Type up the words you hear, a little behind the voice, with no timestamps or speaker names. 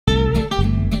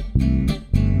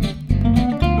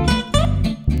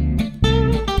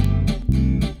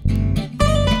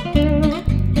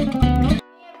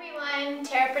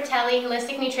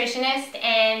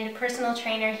personal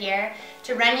trainer here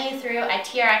to run you through a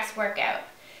TRX workout.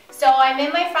 So I'm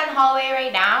in my front hallway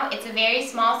right now. It's a very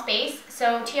small space,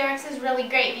 so TRX is really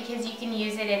great because you can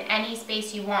use it in any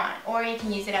space you want, or you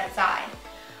can use it outside.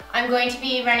 I'm going to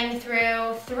be running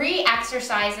through 3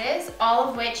 exercises, all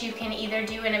of which you can either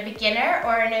do in a beginner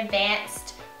or an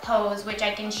advanced pose, which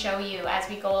I can show you as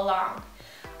we go along.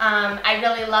 I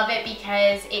really love it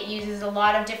because it uses a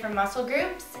lot of different muscle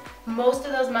groups. Most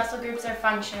of those muscle groups are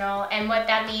functional, and what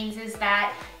that means is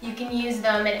that you can use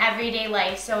them in everyday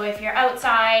life. So if you're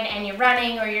outside and you're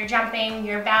running or you're jumping,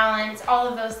 your balance, all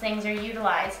of those things are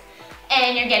utilized,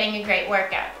 and you're getting a great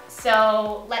workout.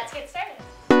 So let's get started.